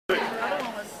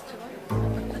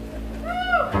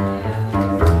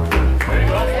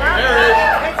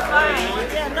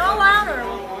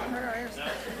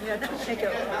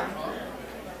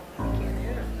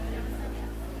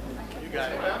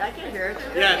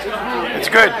Yeah, it's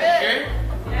good.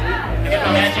 You get the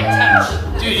magic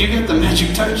touch. Dude, you get the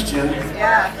magic touch, Jim.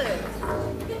 Yeah.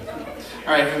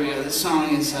 Alright, here we go. This song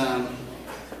is,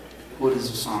 what is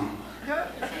the song?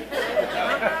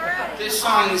 This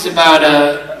song is about,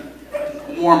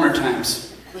 warmer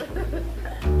times.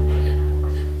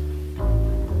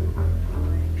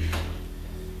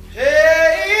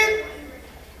 Hey,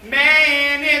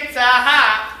 man, it's a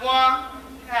hot one.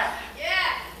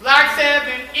 Yeah. Like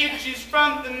 7 inches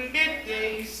from the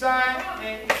midday sun.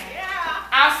 Yeah.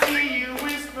 I see you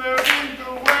whispering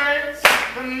the words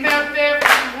that melt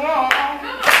everyone.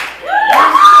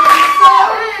 You so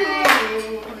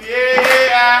cool,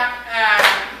 yeah.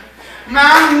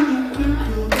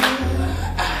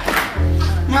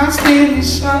 My skin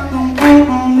is shut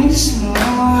on me slow.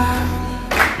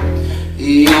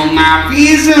 You're my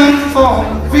reason for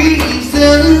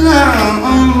reason.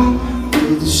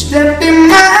 With a step in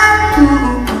my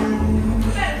pool,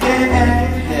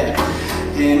 yeah.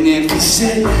 And if you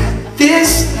said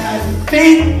this life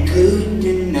ain't good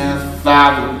enough, I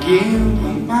will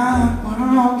give my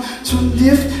world to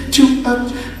lift you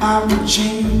up. I will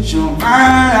change your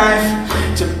life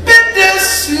to better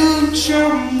suit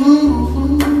your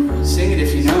mood. Sing it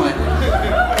if you know it.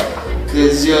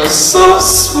 'Cause you're so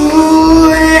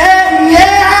smooth,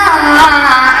 yeah.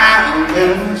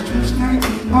 It's just like the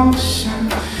ocean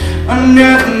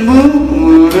under the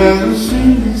moon. The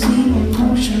sweetest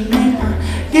emotion that I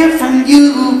get from you.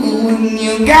 And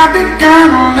you got the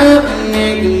kind of love and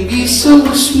it can be so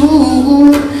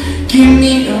smooth. Give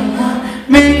me a heart,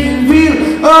 make it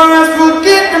real, or else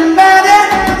forget about it.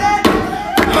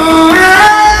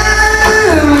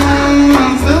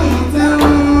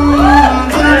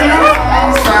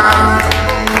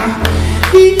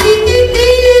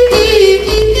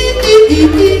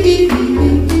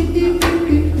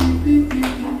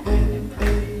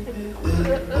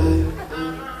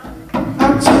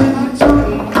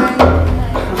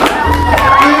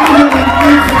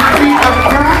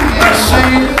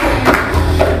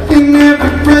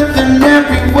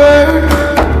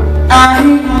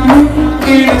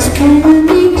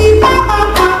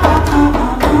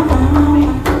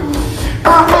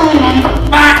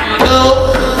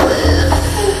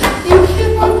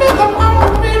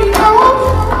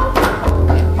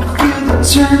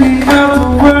 Turning out the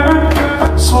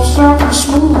world so soft and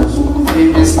smooth,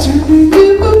 and it's turning you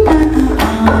around.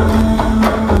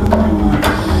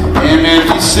 And if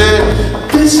you said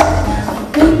this thing I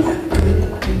could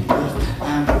enough, I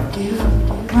would give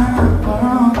my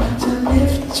world to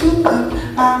lift you up.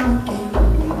 I would give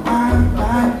my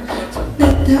life to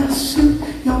let that suit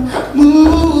your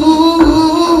mood.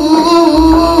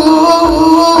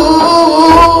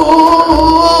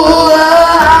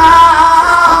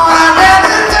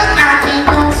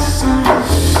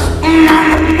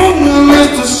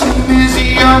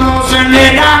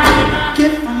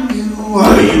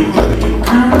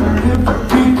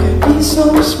 So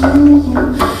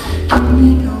smooth, give me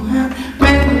no hand,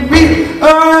 make me real, or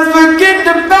else forget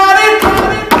about it.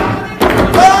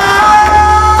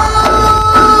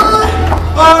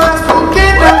 Or else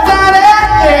forget about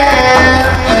it.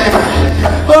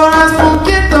 Or else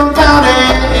forget about it.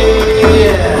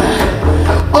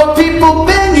 Or people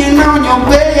banging on your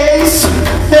bass.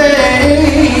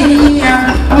 Hey,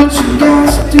 what you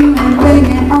guys doing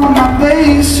banging on my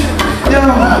bass? Yo,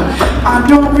 I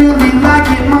don't really like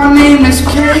it, my name is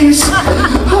Case.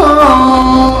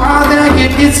 Oh, I like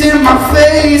it, it's in my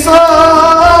face.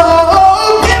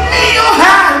 Oh, give me your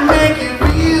hand, make it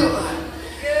real,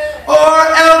 or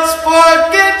else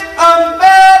forget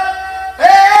about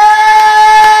it.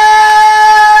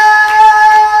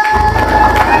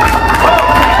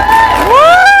 Woo!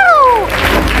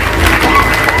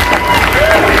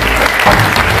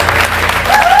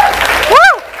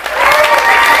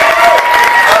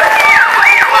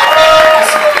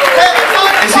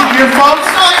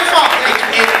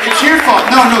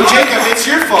 No, Jacob, it's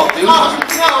your fault, dude. No,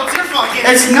 it's your fault.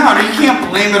 It's not. You can't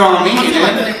blame it on me,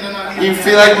 dude. You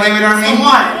feel like blaming it on me? It's the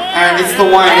wine. Alright, it's the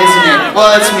wine, isn't it? Well,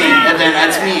 that's me. And then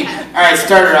that's me. Alright,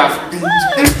 start it off.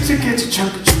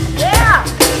 Yeah.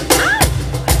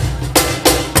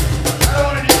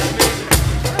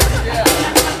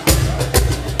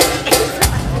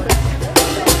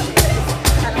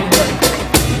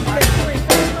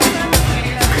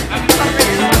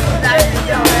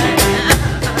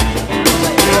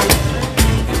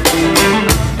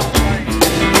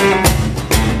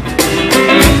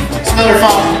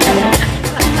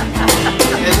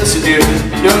 Hey, listen, dude.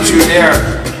 Don't you dare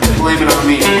blame it on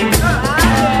me.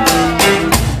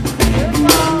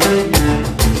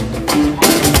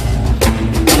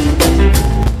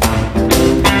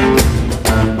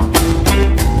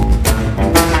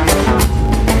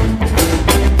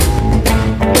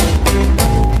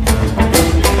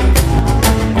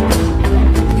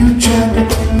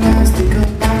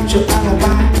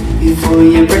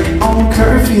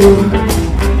 you.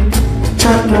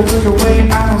 Try to put away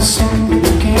out of something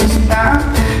you can't stop,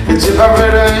 that you're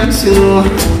already into.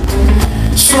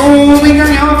 So weak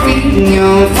on your feet and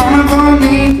you're falling for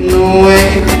me. No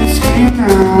way to scream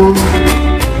now,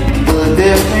 but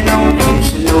there's been no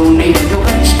use, no need, no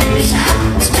excuse.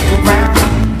 Stick around.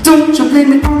 Don't you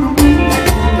blame it on the wind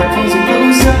that pulls you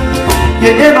closer.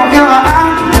 You don't have a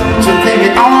eye. Don't you blame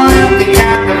it on them. You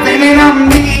gotta blame it on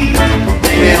me.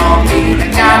 Blame it on me. You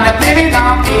gotta blame it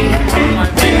on me.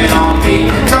 Blame it on me.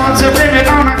 Don't you blame it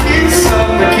on the kids of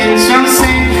the kitchen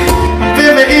sink.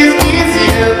 Baby, it's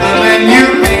easier than you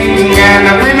think. You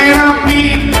gotta blame it on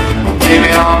me. Blame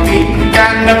it on me. You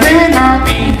gotta blame it on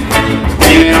me.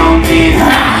 Blame it on me.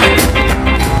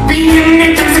 Being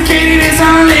intoxicated is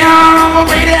only all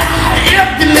overrated.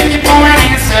 If you're looking for an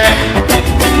answer,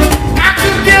 I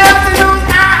could get up to those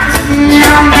eyes.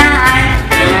 I'm not.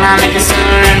 I make you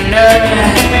surrender.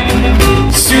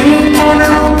 Soon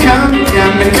morning will come. You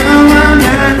got me come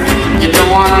under. You don't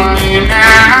wanna leave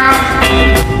now.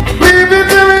 Baby,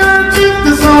 tell me the truth.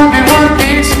 There's only one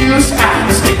excuse. I'll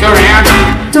stick around.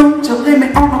 Don't you let me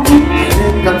on the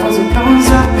wind that wasn't close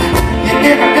up. You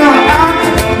never go out.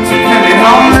 Don't you let me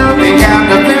on up. You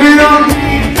gotta blame it on me.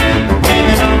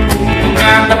 You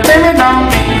gotta blame it on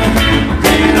me.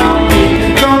 Blame it on me.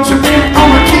 Don't you blame it on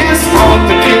the kiss on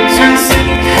the kitchen sink.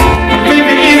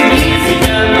 Baby, it's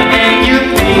easier than you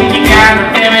think. You gotta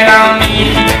blame it on me.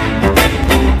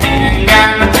 You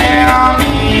gotta blame it on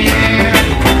me.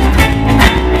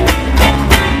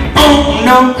 Oh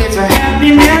no, it's a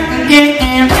happy man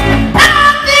again. I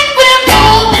think we're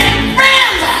more than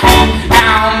friends.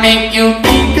 I'll make you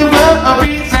think of a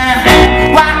reason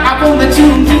why I won't let you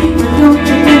leave. But don't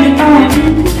you blame it on me.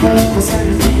 Because for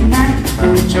Saturday night,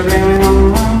 don't you blame it on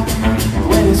love.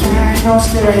 When it's right, don't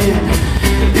stay right here.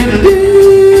 Do-do-do,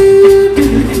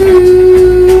 do-do-do,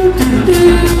 do-do-do.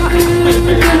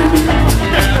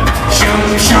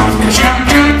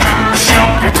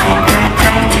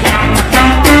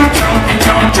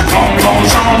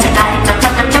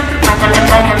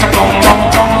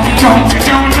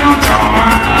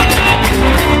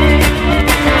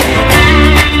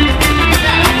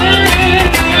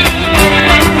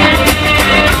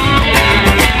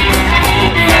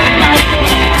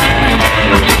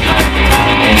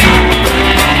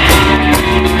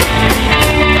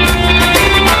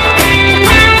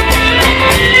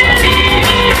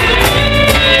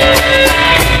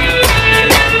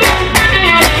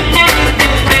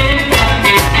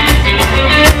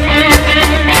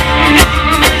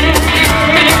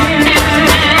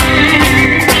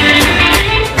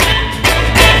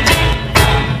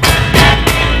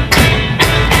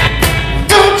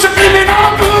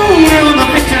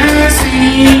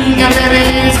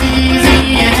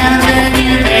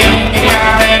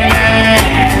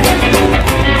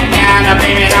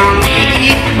 Blame it on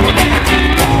me.